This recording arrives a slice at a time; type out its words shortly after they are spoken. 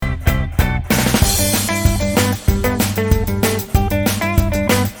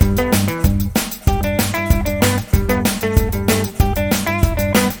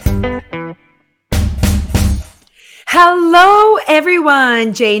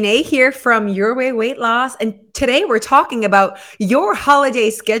everyone, Jane here from Your Way Weight Loss. And today we're talking about your holiday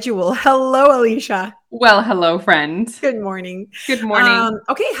schedule. Hello, Alicia. Well, hello, friend. Good morning. Good morning.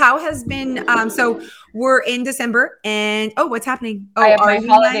 Okay, how has been so we're in December and what's happening? I Oh, have are my you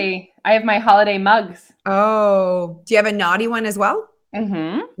like holiday mugs. Oh, do you have a naughty one as well?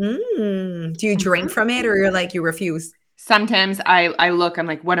 Mm-hmm. Do you drink Mm-hmm. from it or you're like you refuse? Sometimes I look, I'm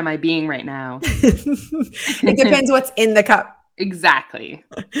like, what am I being right now? It depends what's in the cup. Exactly.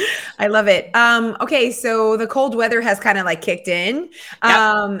 I love it. Okay, so the cold weather has kind of like kicked in.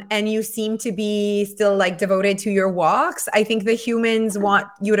 Yep. And you seem to be still like devoted to your walks. I think the humans want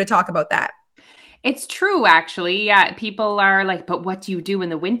you to talk about that. It's true, actually. Yeah, people are like, but what do you do in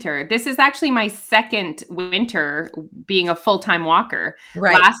the winter? This is actually my second winter being a full-time walker.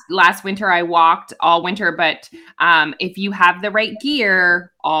 Right. Last winter I walked all winter, but if you have the right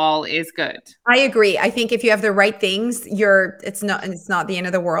gear, all is good. I agree. I think if you have the right things, it's not the end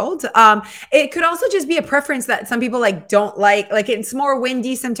of the world. It could also just be a preference that some people like don't like it's more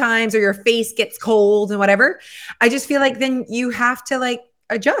windy sometimes or your face gets cold and whatever. I just feel like then you have to like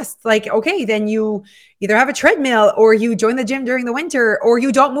adjust. Like, okay, then you either have a treadmill or you join the gym during the winter or you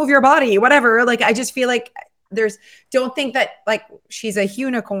don't move your body, whatever. Like, I just feel like don't think that like she's a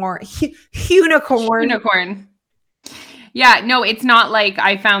unicorn. Unicorn. Yeah, no, it's not like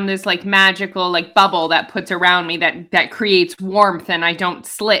I found this like magical like bubble that puts around me that creates warmth and I don't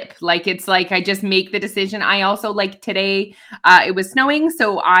slip. Like it's like I just make the decision. I also like today it was snowing,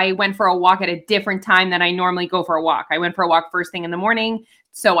 so I went for a walk at a different time than I normally go for a walk. I went for a walk first thing in the morning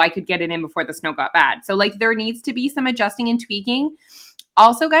so I could get it in before the snow got bad. So like there needs to be some adjusting and tweaking.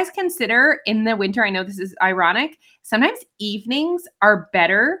 Also, guys, consider in the winter, I know this is ironic, sometimes evenings are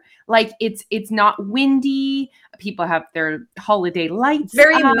better. Like it's not windy. People have their holiday lights.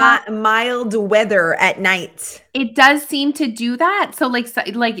 Very mild weather at night. It does seem to do that. So like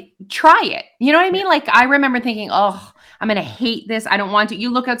try it. You know what I mean? Like I remember thinking, oh, I'm going to hate this. I don't want to. You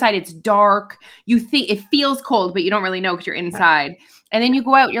look outside, it's dark. You think it feels cold, but you don't really know because you're inside. And then you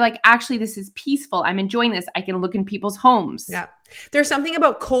go out, you're like, actually, this is peaceful. I'm enjoying this. I can look in people's homes. Yeah. There's something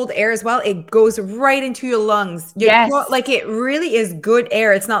about cold air as well. It goes right into your lungs. Yes. Like it really is good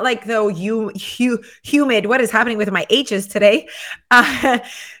air. It's not like though humid. What is happening with my H's today?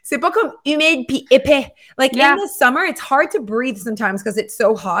 C'est pas comme humide puis épais. Like in the summer, it's hard to breathe sometimes because it's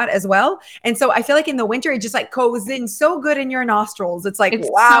so hot as well. And so I feel like in the winter, it just like goes in so good in your nostrils. It's like,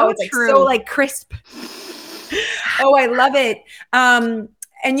 wow, it's like so like crisp. Oh, I love it.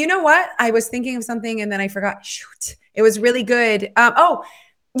 And you know what? I was thinking of something and then I forgot. Shoot. It was really good.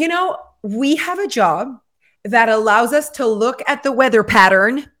 We have a job that allows us to look at the weather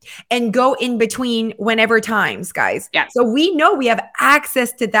pattern and go in between whenever times, guys. Yeah. So we know we have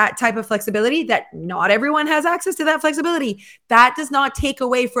access to that type of flexibility that not everyone has access to that flexibility. That does not take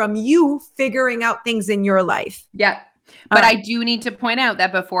away from you figuring out things in your life. Yeah. But I do need to point out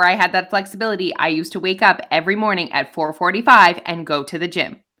that before I had that flexibility, I used to wake up every morning at 4:45 and go to the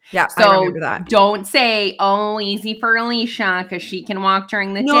gym. Yeah, so I remember that. Don't say, oh, easy for Alicia because she can walk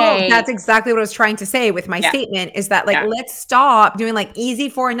during the day. No, that's exactly what I was trying to say with my statement is that like, let's stop doing like easy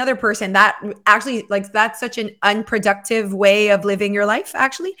for another person. That actually like, that's such an unproductive way of living your life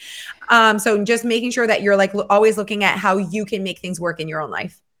actually. So just making sure that you're like always looking at how you can make things work in your own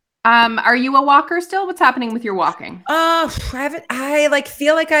life. Are you a walker still? What's happening with your walking? I like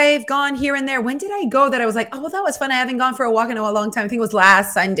feel like I've gone here and there. When did I go that I was like, oh, well, that was fun. I haven't gone for a walk in a long time. I think it was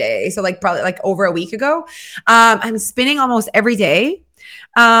last Sunday. So like probably like over a week ago. I'm spinning almost every day.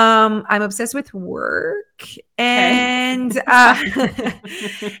 I'm obsessed with work and, I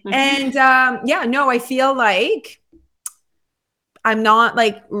feel like I'm not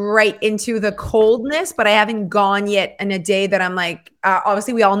like right into the coldness, but I haven't gone yet in a day that I'm like,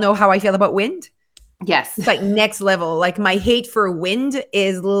 obviously we all know how I feel about wind. Yes. It's like next level. Like my hate for wind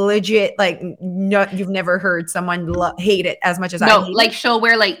is legit. Like no, you've never heard someone hate it as much as I hate like it. She'll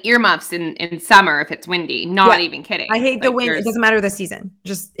wear like earmuffs in summer if it's windy. Not even kidding. I hate the wind. It doesn't matter the season.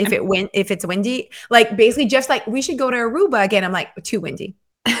 Just if it's windy, like basically Jeff's like, we should go to Aruba again. I'm like, too windy.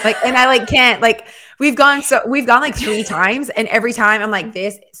 Like, and I like can't like we've gone like 3 times and every time I'm like,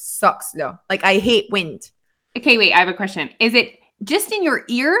 this sucks though. Like I hate wind. Okay, wait, I have a question. Is it just in your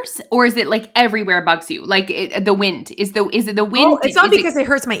ears or is it like everywhere bugs you? Like the wind is it the wind? Oh, it's not because it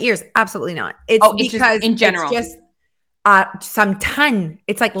hurts my ears. Absolutely not. It's because just in general. It's just some ton.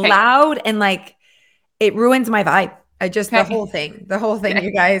 It's like loud and like it ruins my vibe. The whole thing,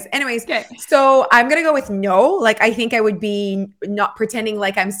 you guys. Anyways, so I'm going to go with no. Like, I think I would be not pretending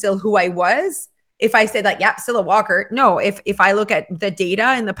like I'm still who I was. If I said like, yeah, still a walker. No, if I look at the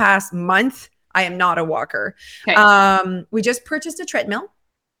data in the past month, I am not a walker. Okay. We just purchased a treadmill.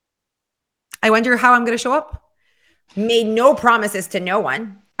 I wonder how I'm going to show up. Made no promises to no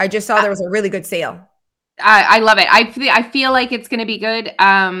one. I just saw there was a really good sale. I love it. I feel like it's going to be good.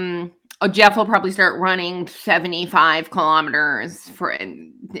 Jeff will probably start running 75 kilometers for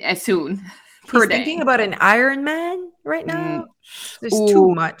as soon per day. Thinking about an Ironman right now. There's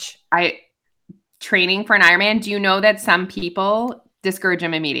too much. Training for an Ironman. Do you know that some people discourage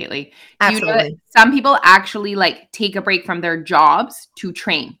him immediately? Absolutely. You know that some people actually like take a break from their jobs to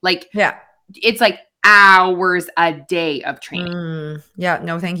train. Like, yeah, it's like hours a day of training. Yeah,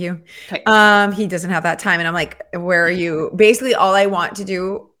 no, thank you. Okay. He doesn't have that time. And I'm like, where are you? Basically, all I want to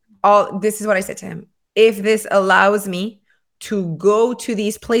do, this is what I said to him. If this allows me to go to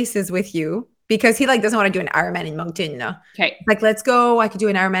these places with you, because he like doesn't want to do an Ironman in Moncton. Okay. Like, let's go. I could do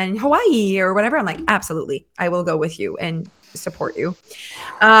an Ironman in Hawaii or whatever. I'm like, absolutely. I will go with you and support you.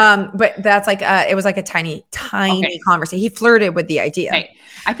 But that's like, it was like a tiny conversation. He flirted with the idea. Okay.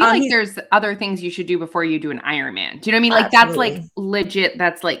 I feel like there's other things you should do before you do an Ironman. Do you know what I mean? Like that's like legit.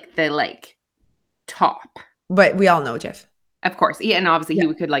 That's like the like top. But we all know Jeff. Of course. Yeah. And obviously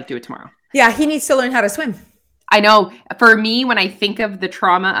he could like do it tomorrow. Yeah. He needs to learn how to swim. I know. For me, when I think of the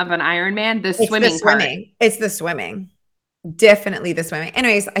trauma of an Ironman, it's the swimming. Definitely the swimming.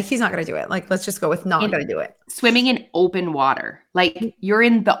 Anyways, he's not going to do it. Like, let's just go with not going to do it. Swimming in open water. Like you're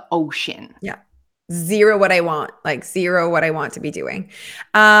in the ocean. Yeah. Zero what I want to be doing.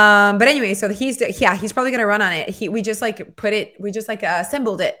 But anyway, so he's probably gonna run on it. We just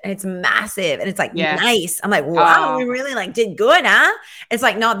assembled it and it's massive and it's like nice. I'm like, wow, we really like did good, huh? It's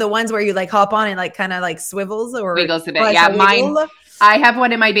like not the ones where you like hop on and like kind of like swivels or wiggles a bit. Like mine. I have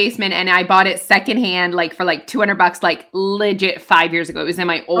one in my basement and I bought it secondhand, like for like $200, like legit 5 years ago. It was in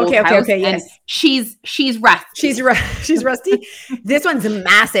my old house. Okay, yes. And she's rusty. She's rusty. This one's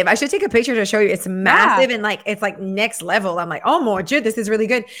massive. I should take a picture to show you. It's massive and like, it's like next level. I'm like, oh my God, this is really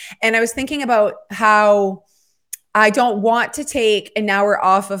good. And I was thinking about how I don't want to take an hour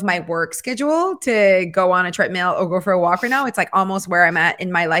off of my work schedule to go on a treadmill or go for a walk right now. It's like almost where I'm at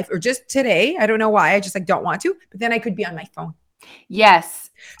in my life, or just today. I don't know why. I just like don't want to, but then I could be on my phone. Yes.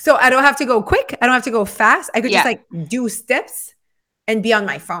 So I don't have to go quick. I don't have to go fast. I could just like do steps and be on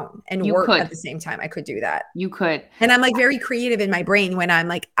my phone and work at the same time. I could do that. You could. And I'm like very creative in my brain when I'm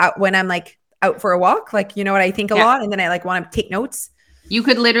like out for a walk. Like, you know what, I think a lot and then I like want to take notes. You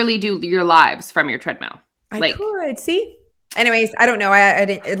could literally do your lives from your treadmill. I could see. Anyways, I don't know. I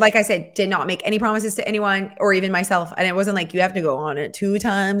didn't, like I said, did not make any promises to anyone or even myself. And it wasn't like you have to go on it 2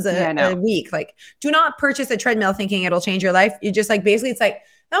 times a week. Like, do not purchase a treadmill thinking it'll change your life. You just like, basically it's like,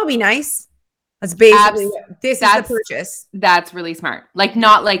 that would be nice. That's basically this is the purchase. That's really smart. Like,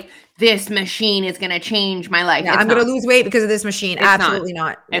 not like this machine is going to change my life. Yeah, I'm going to lose weight because of this machine. Absolutely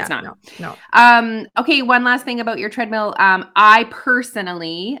not. It's not. No. Okay. One last thing about your treadmill. I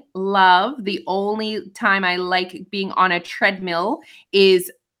personally love, the only time I like being on a treadmill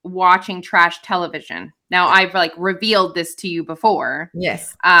is watching trash television. Now I've like revealed this to you before.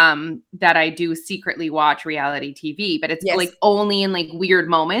 Yes. That I do secretly watch reality TV, but it's like only in like weird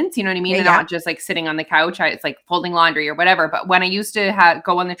moments, you know what I mean? And not just like sitting on the couch. It's like folding laundry or whatever. But when I used to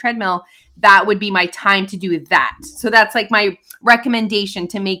go on the treadmill, that would be my time to do that. So that's like my recommendation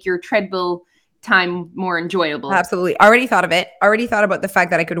to make your treadmill time more enjoyable. Absolutely. Already thought of it. Already thought about the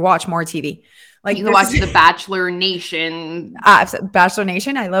fact that I could watch more TV. Like you can watch The Bachelor Nation. Bachelor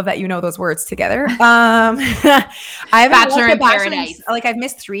Nation. I love that you know those words together. I haven't Bachelor in Paradise. Like I've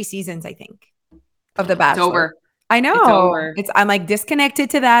missed 3 seasons, I think, of The Bachelor. It's over. I know. It's over. I'm like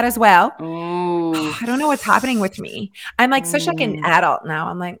disconnected to that as well. Oh. I don't know what's happening with me. I'm like such like an adult now.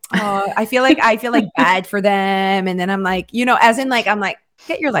 I'm like, oh, I feel like bad for them. And then I'm like, you know, as in like, I'm like,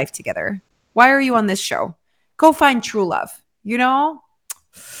 get your life together. Why are you on this show? Go find true love, you know?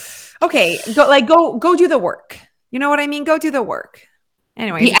 Okay, go do the work. You know what I mean? Go do the work.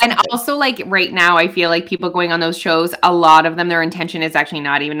 Anyway. Yeah, and also like right now, I feel like people going on those shows, a lot of them, their intention is actually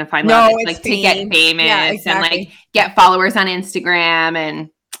not even to find love. It's like to get famous and like get followers on Instagram.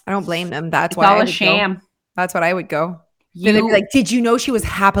 And I don't blame them. That's why all a sham. That's what I would go. Then they'd be like, did you know she was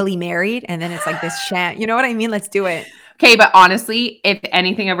happily married? And then it's like this sham. You know what I mean? Let's do it. Okay, but honestly, if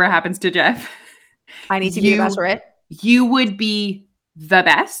anything ever happens to Jeff, I need to be the bachelorette. You would be the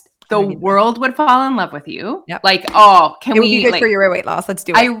best. The world would fall in love with you. Yep. Like, it would be good for your weight loss. Let's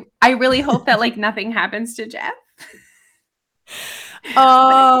do it. I really hope that like nothing happens to Jeff.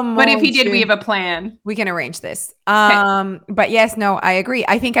 But if he did, we have a plan. We can arrange this. But yes, no, I agree.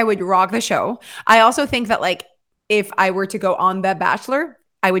 I think I would rock the show. I also think that like if I were to go on The Bachelor,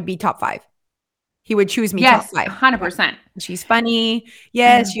 I would be top 5. He would choose me yes, top 5. 100%. She's funny.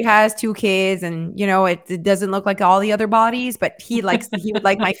 Yes, she has 2 kids, and it doesn't look like all the other bodies, but he would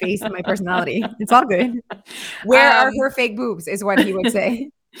like my face and my personality. It's all good. Where are her fake boobs is what he would say.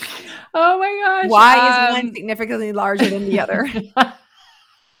 Oh my gosh. Why is one significantly larger than the other? Interesting.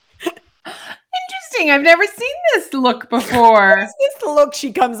 I've never seen this look before. What is this look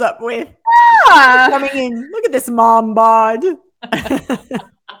she comes up with? Coming in. Look at this mom bod.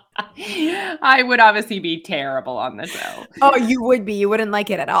 I would obviously be terrible on the show. Oh, you would be. You wouldn't like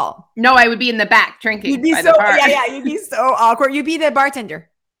it at all. No, I would be in the back drinking. You'd be so you'd be so awkward. You'd be the bartender.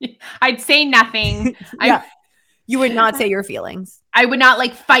 I'd say nothing. You would not say your feelings. I would not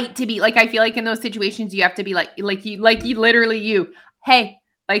like fight to be like. I feel like in those situations you have to be like you literally hey,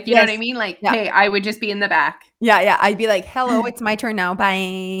 like you know what I mean? Like hey, I would just be in the back. Yeah. I'd be like, hello, it's my turn now.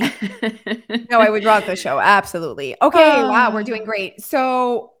 Bye. No, I would rock the show. Absolutely. Okay. Wow, we're doing great.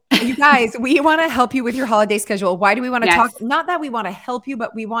 So you guys, we want to help you with your holiday schedule. Why do we want to talk? Not that we want to help you,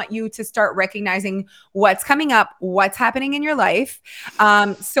 but we want you to start recognizing what's coming up, what's happening in your life.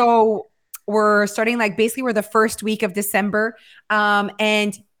 So we're starting basically we're the first week of December,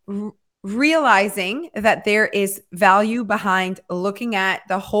 and realizing that there is value behind looking at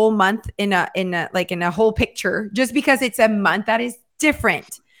the whole month in a whole picture, just because it's a month that is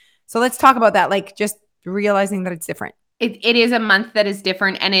different. So let's talk about that. Just realizing that it's different. It is a month that is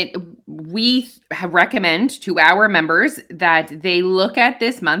different, and we recommend to our members that they look at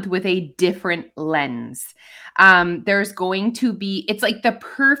this month with a different lens. There's going to be, it's like the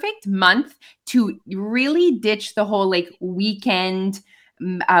perfect month to really ditch the whole weekend,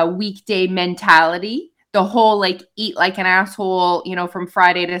 weekday mentality. The whole eat like an asshole, from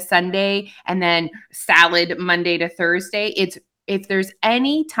Friday to Sunday, and then salad Monday to Thursday. If there's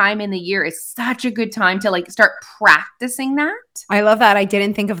any time in the year, it's such a good time to start practicing that. I love that. I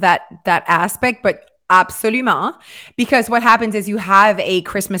didn't think of that aspect, but absolument. Because what happens is you have a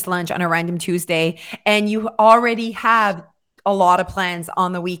Christmas lunch on a random Tuesday, and you already have a lot of plans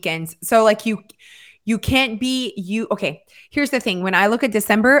on the weekends. So you can't be okay. Here's the thing. When I look at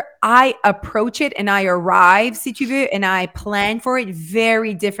December, I approach it and I arrive, si tu veux, and I plan for it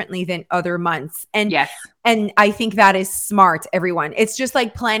very differently than other months. And yes. And I think that is smart, everyone. It's just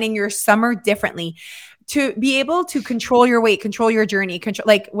like planning your summer differently to be able to control your weight, control your journey,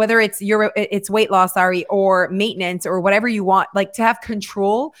 whether it's weight loss, or maintenance or whatever you want, to have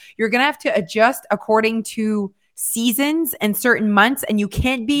control. You're going to have to adjust according to seasons and certain months. And you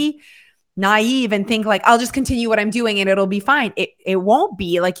can't be naive and think I'll just continue what I'm doing and it'll be fine. It won't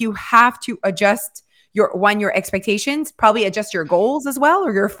be. You have to adjust your expectations, probably adjust your goals as well,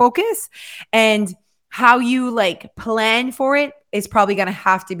 or your focus, and how you plan for it is probably going to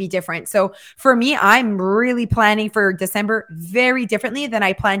have to be different. So for me, I'm really planning for December very differently than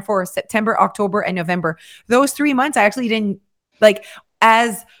I planned for September, October, and November. Those 3 months, I actually didn't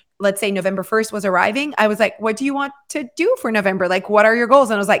as let's say November 1st was arriving, I was like, what do you want to do for November? What are your goals?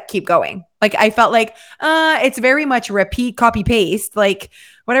 And I was like, keep going. I felt it's very much repeat, copy, paste.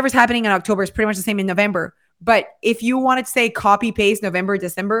 Whatever's happening in October is pretty much the same in November. But if you wanted to say copy, paste November,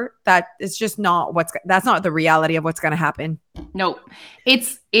 December, that is just that's not the reality of what's going to happen. No,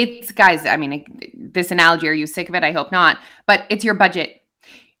 it's guys, I mean, this analogy, are you sick of it? I hope not, but it's your budget.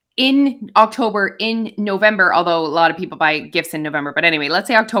 In October, in November, although a lot of people buy gifts in November, but anyway, let's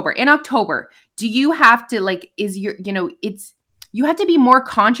say October. In October, do you have to you have to be more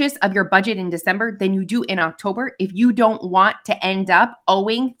conscious of your budget in December than you do in October if you don't want to end up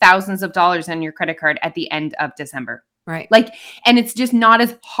owing thousands of dollars on your credit card at the end of December. Right. And it's just not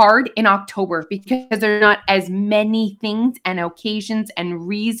as hard in October because there are not as many things and occasions and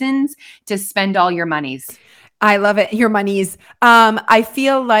reasons to spend all your monies. I love it. Your monies. I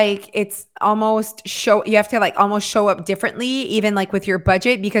feel it's almost you have to almost show up differently, even with your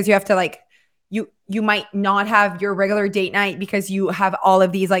budget, because you have to you might not have your regular date night because you have all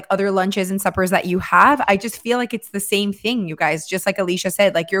of these other lunches and suppers that you have. I just feel it's the same thing, you guys. Just like Alicia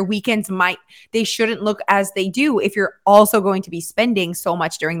said, your weekends they shouldn't look as they do if you're also going to be spending so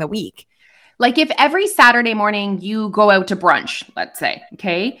much during the week. If every Saturday morning you go out to brunch, let's say,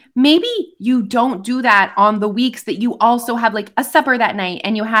 okay, maybe you don't do that on the weeks that you also have a supper that night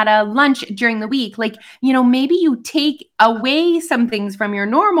and you had a lunch during the week. Maybe you take away some things from your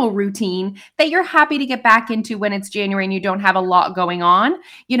normal routine that you're happy to get back into when it's January and you don't have a lot going on.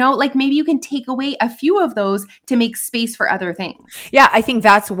 Maybe you can take away a few of those to make space for other things. Yeah, I think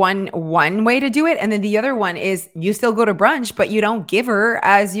that's one way to do it. And then the other one is you still go to brunch, but you don't give her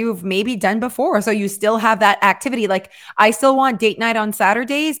as you've maybe done before. before. So you still have that activity. Like I still want date night on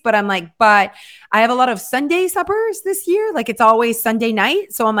Saturdays, but I'm like, but I have a lot of Sunday suppers this year. Like it's always Sunday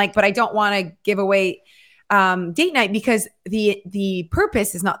night. So I'm like, but I don't want to give away date night because the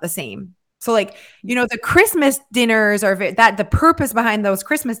purpose is not the same. So like, you know, the Christmas dinners are that the purpose behind those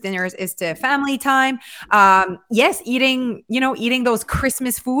Christmas dinners is to family time. Yes, eating those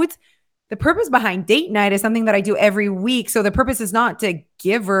Christmas foods. The purpose behind date night is something that I do every week. So the purpose is not to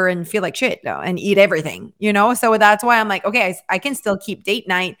give her and feel like shit and eat everything, you know? So that's why I'm like, okay, I can still keep date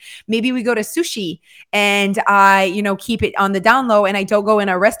night. Maybe we go to sushi and I, you know, keep it on the down low and I don't go in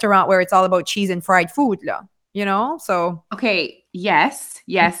a restaurant where it's all about cheese and fried food, you know? So. Okay. Yes,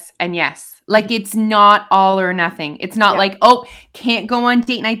 and yes. Like it's not all or nothing. It's not like, oh, can't go on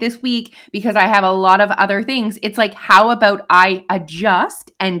date night this week because I have a lot of other things. It's like, how about I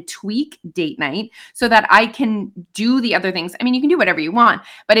adjust and tweak date night so that I can do the other things? I mean, you can do whatever you want,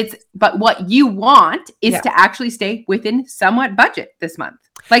 but what you want is to actually stay within somewhat budget this month.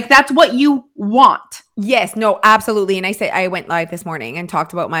 Like that's what you want. Yes, no, absolutely. And I went live this morning and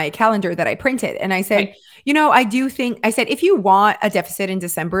talked about my calendar that I printed. And I said, you know, I said, if you want a deficit in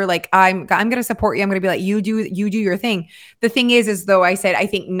December, like I'm going to support you. I'm going to be like, you do your thing. The thing is though, I said, I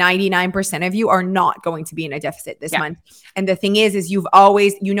think 99% of you are not going to be in a deficit this month. And the thing is you've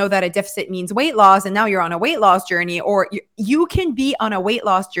always, you know, that a deficit means weight loss. And now you're on a weight loss journey, or you can be on a weight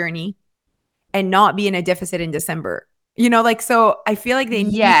loss journey and not be in a deficit in December. You know, like, so I feel like they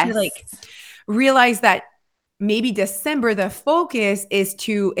need to like realize that maybe December, the focus is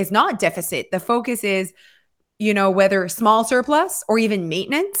not deficit. The focus is, you know, whether small surplus or even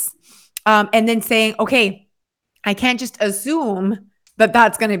maintenance. And then saying, okay, I can't just assume that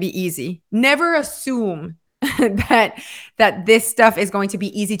that's going to be easy. Never assume that this stuff is going to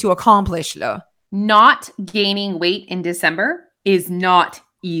be easy to accomplish. Not gaining weight in December is not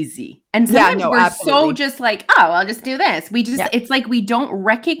easy. And sometimes we're so just like, oh, I'll just do this. It's like we don't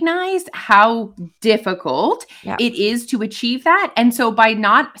recognize how difficult it is to achieve that. And so by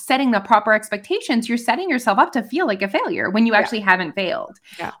not setting the proper expectations, you're setting yourself up to feel like a failure when you actually haven't failed.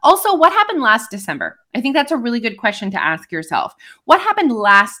 Also, what happened last December? I think that's a really good question to ask yourself. What happened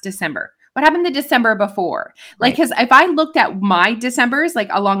last December? What happened the December before? Like, because if I looked at my Decembers, like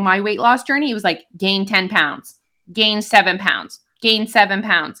along my weight loss journey, it was like gain 10 pounds, gain 7 pounds, gain 7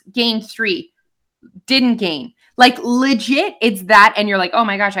 pounds, gain 3, didn't gain. Like legit, it's that. And you're like, oh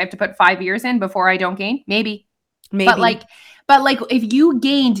my gosh, I have to put 5 years in before I don't gain. Maybe. But like if you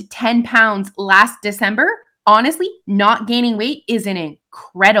gained 10 pounds last December, honestly, not gaining weight is an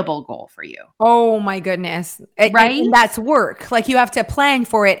incredible goal for you. Oh my goodness. Right. And that's work. Like you have to plan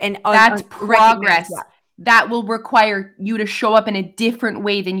for it. And that's progress. That will require you to show up in a different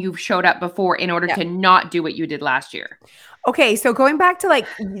way than you've showed up before in order to not do what you did last year. Okay, so going back to like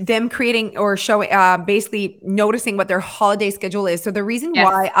them creating or showing, basically noticing what their holiday schedule is. So the reason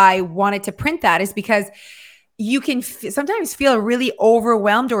why I wanted to print that is because you can sometimes feel really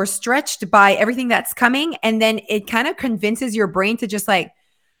overwhelmed or stretched by everything that's coming. And then it kind of convinces your brain to just like,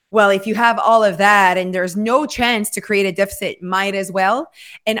 well, if you have all of that and there's no chance to create a deficit, might as well.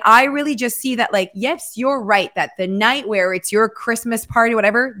 And I really just see that like, yes, you're right, that the night where it's your Christmas party,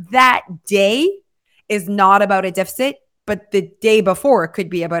 whatever, that day is not about a deficit. But the day before could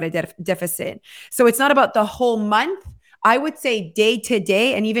be about a deficit. So it's not about the whole month. I would say day to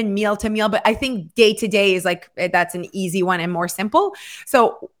day and even meal to meal. But I think day to day is like, that's an easy one and more simple.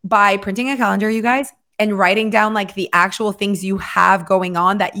 So by printing a calendar, you guys, and writing down like the actual things you have going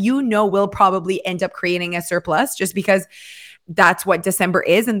on that you know will probably end up creating a surplus just because that's what December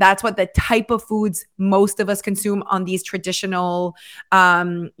is. And that's what the type of foods most of us consume on these traditional,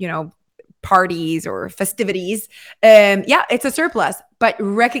 parties or festivities. It's a surplus, but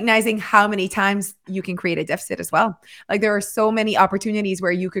recognizing how many times you can create a deficit as well. Like there are so many opportunities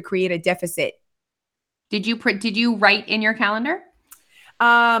where you could create a deficit. Did you write in your calendar?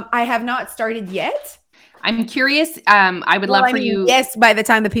 I have not started yet. I'm curious. I would love for you. Yes. By the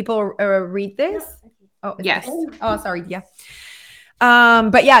time the people read this. Oh, yes. Oh, sorry. Yeah.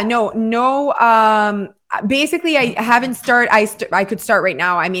 But yeah, no. Basically, I haven't started. I could start right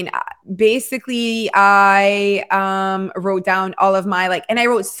now. I mean, basically, I wrote down all of my and I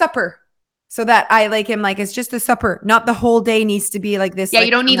wrote supper so that I am like, it's just a supper, not the whole day needs to be like this. Yeah,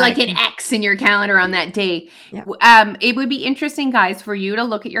 you don't need like an X in your calendar on that day. Yeah. It would be interesting, guys, for you to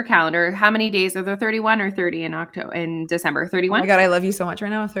look at your calendar. How many days are there? 31 or 30 in December? 31? Oh my God, I love you so much right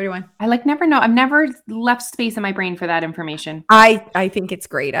now. 31. I never know. I've never left space in my brain for that information. I think it's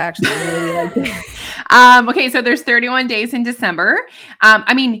great. I actually really like it. Okay, so there's 31 days in December.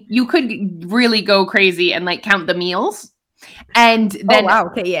 I mean, you could really go crazy and count the meals. And then, wow.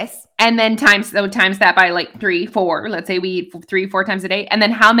 Okay. Yes. And then times that by like 3, 4, let's say we eat 3, 4 times a day. And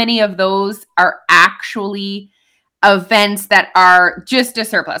then how many of those are actually events that are just a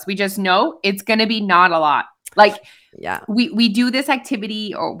surplus? We just know it's going to be not a lot. Like, yeah, we do this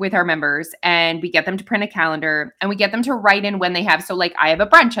activity with our members, and we get them to print a calendar, and we get them to write in when they have. So like, I have a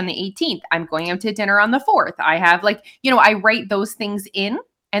brunch on the 18th. I'm going out to dinner on the 4th. I have like, I write those things in,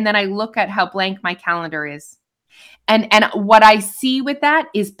 and then I look at how blank my calendar is. And what I see with that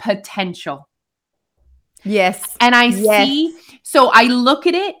is potential. Yes. And I see, so I look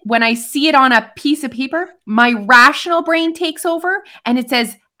at it, when I see it on a piece of paper, my rational brain takes over and it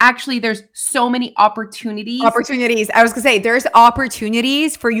says, actually, there's so many opportunities. I was going to say, there's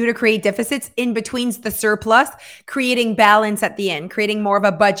opportunities for you to create deficits in between the surplus, creating balance at the end, creating more of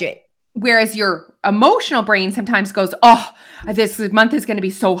a budget. Whereas your emotional brain sometimes goes, oh, this month is going to be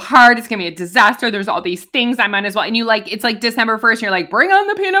so hard. It's going to be a disaster. There's all these things. I might as well. And it's like December 1st. And you're like, bring on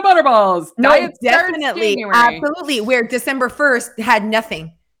the peanut butter balls. No, definitely. Absolutely. Where December 1st had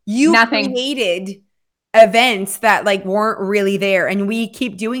nothing. Nothing. Created events that like weren't really there. And we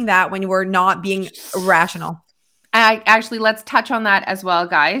keep doing that when we're not being rational. Let's touch on that as well,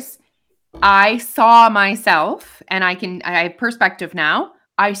 guys. I saw myself, and I have perspective now.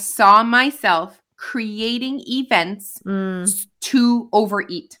 I saw myself creating events to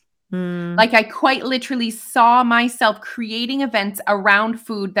overeat. Like, I quite literally saw myself creating events around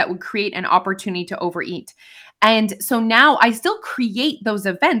food that would create an opportunity to overeat. And so now I still create those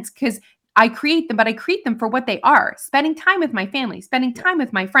events because I create them, but I create them for what they are: spending time with my family, spending time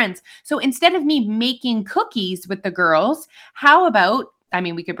with my friends. So instead of me making cookies with the girls, how about,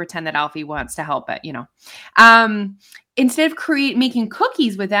 we could pretend that Alfie wants to help, but instead of making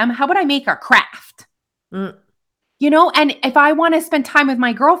cookies with them, how about I make a craft? And if I want to spend time with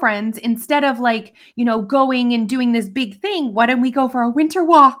my girlfriends, instead of like, going and doing this big thing, why don't we go for a winter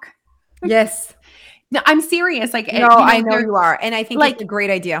walk? Yes. No, I'm serious. Like, no, I know you are. And I think it's a great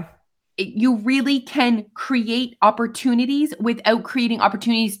idea. You really can create opportunities without creating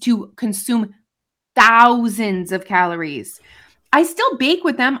opportunities to consume thousands of calories. I still bake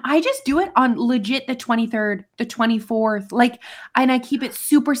with them. I just do it on legit the 23rd, the 24th. And I keep it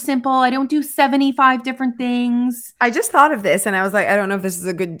super simple. I don't do 75 different things. I just thought of this and I was like, I don't know if this is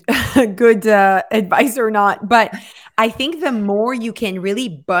a good advice or not, but I think the more you can really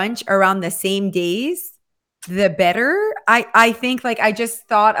bunch around the same days, the better. I think I just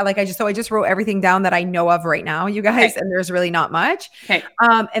wrote everything down that I know of right now, you guys, and there's really not much. Okay.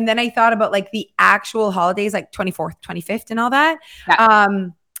 And then I thought about the actual holidays, 24th, 25th and all that.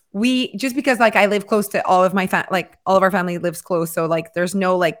 We, just because I live close to all of my all of our family lives close. So there's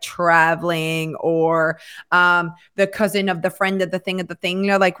no traveling or the cousin of the friend of the thing,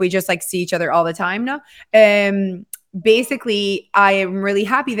 we just see each other all the time now. Basically I am really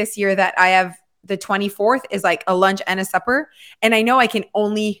happy this year that I have the 24th is a lunch and a supper. And I know I can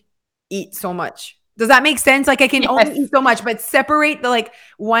only eat so much. Does that make sense? I can only eat so much, but separate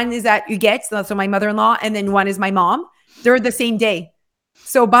one is at Huguette's, so my mother-in-law, and then one is my mom. They're the same day.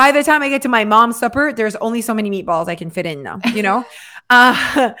 So by the time I get to my mom's supper, there's only so many meatballs I can fit in now,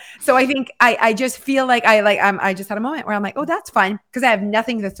 So I think I just feel I just had a moment where I'm like, oh, that's fun. Cause I have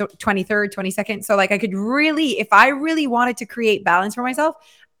nothing the 23rd, 22nd. So I could really, if I really wanted to create balance for myself,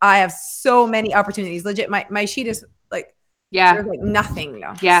 I have so many opportunities. Legit, my sheet is there's nothing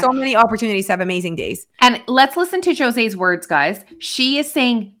now. Yeah. So many opportunities to have amazing days. And let's listen to Jose's words, guys. She is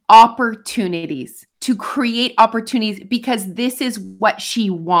saying opportunities, to create opportunities, because this is what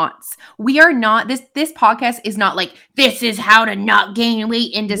she wants. We are not, this podcast is not this is how to not gain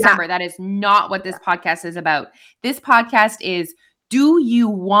weight in December. Yeah. That is not what this podcast is about. This podcast is, do you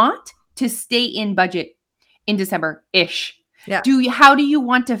want to stay in budget in December-ish? Yeah. How do you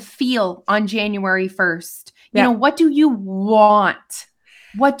want to feel on January 1st? What do you want?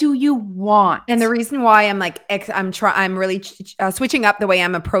 What do you want? And the reason why I'm really switching up the way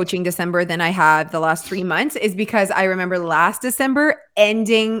I'm approaching December than I have the last 3 months is because I remember last December,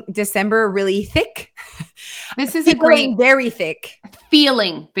 ending December really thick. This is very thick.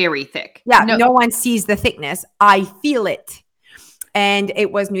 Feeling very thick. Yeah. No one sees the thickness. I feel it. And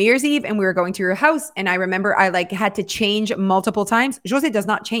it was New Year's Eve and we were going to your house. And I remember I had to change multiple times. Jose does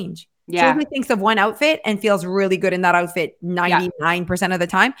not change. Yeah. Jose thinks of one outfit and feels really good in that outfit 99% of the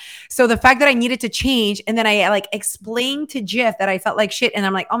time. So the fact that I needed to change, and then I explained to Jeff that I felt like shit. And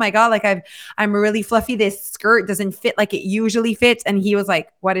I'm like, oh my God, I'm really fluffy. This skirt doesn't fit like it usually fits. And he was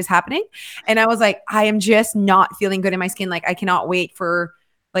like, what is happening? And I was like, I am just not feeling good in my skin. I cannot wait for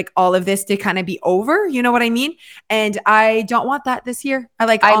like all of this to kind of be over. You know what I mean? And I don't want that this year. I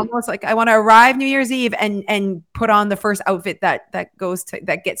want to arrive New Year's Eve and put on the first outfit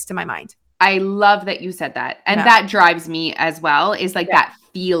that gets to my mind. I love that you said that. And that drives me as well, is like that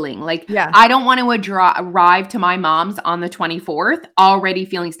feeling. Like, I don't want to arrive to my mom's on the 24th already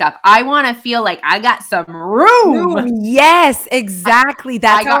feeling stuff. I want to feel like I got some room. Yes, exactly.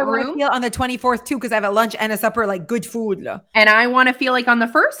 That's how I want to feel on the 24th too, because I have a lunch and a supper, like good food. And I want to feel like on the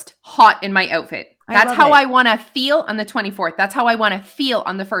 1st, hot in my outfit. That's how I want to feel on the 24th. That's how I want to feel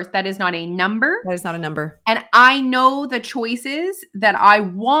on the 1st. That is not a number. That is not a number. And I know the choices that I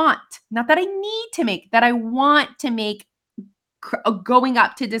want, not that I need to make, that I want to make going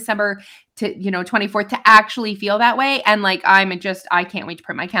up to December to 24th to actually feel that way. And like, I can't wait to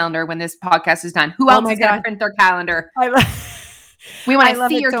print my calendar when this podcast is done. Who else is going to print their calendar? We want to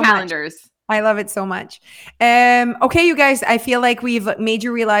see your calendars. I love it so much. Okay, you guys, I feel like we've made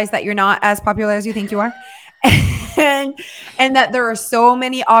you realize that you're not as popular as you think you are. and that there are so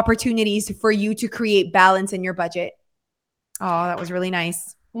many opportunities for you to create balance in your budget. Oh, that was really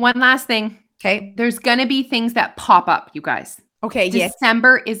nice. One last thing. Okay. There's going to be things that pop up, you guys. Okay.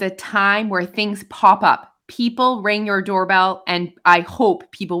 December is a time where things pop up. People ring your doorbell, and I hope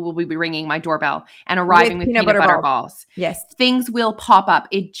people will be ringing my doorbell and arriving with peanut butter balls. Yes. Things will pop up.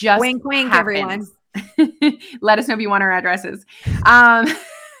 It just wink, everyone. Let us know if you want our addresses.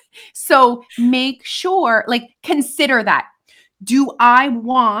 So make sure, consider that. Do I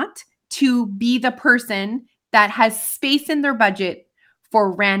want to be the person that has space in their budget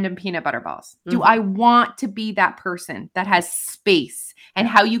for random peanut butter balls? Mm-hmm. Do I want to be that person that has space? And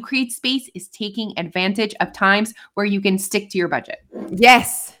how you create space is taking advantage of times where you can stick to your budget.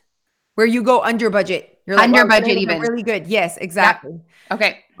 Yes. Where you go under budget. You're like, under budget even. Really good. Yes, exactly.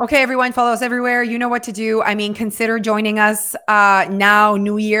 Yep. Okay, everyone, follow us everywhere. You know what to do. I mean, consider joining us now,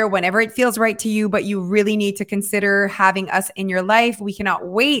 New Year, whenever it feels right to you, but you really need to consider having us in your life. We cannot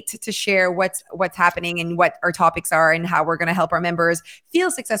wait to share what's happening and what our topics are and how we're going to help our members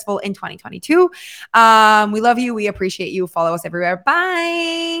feel successful in 2022. We love you. We appreciate you. Follow us everywhere.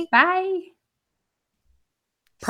 Bye. Bye.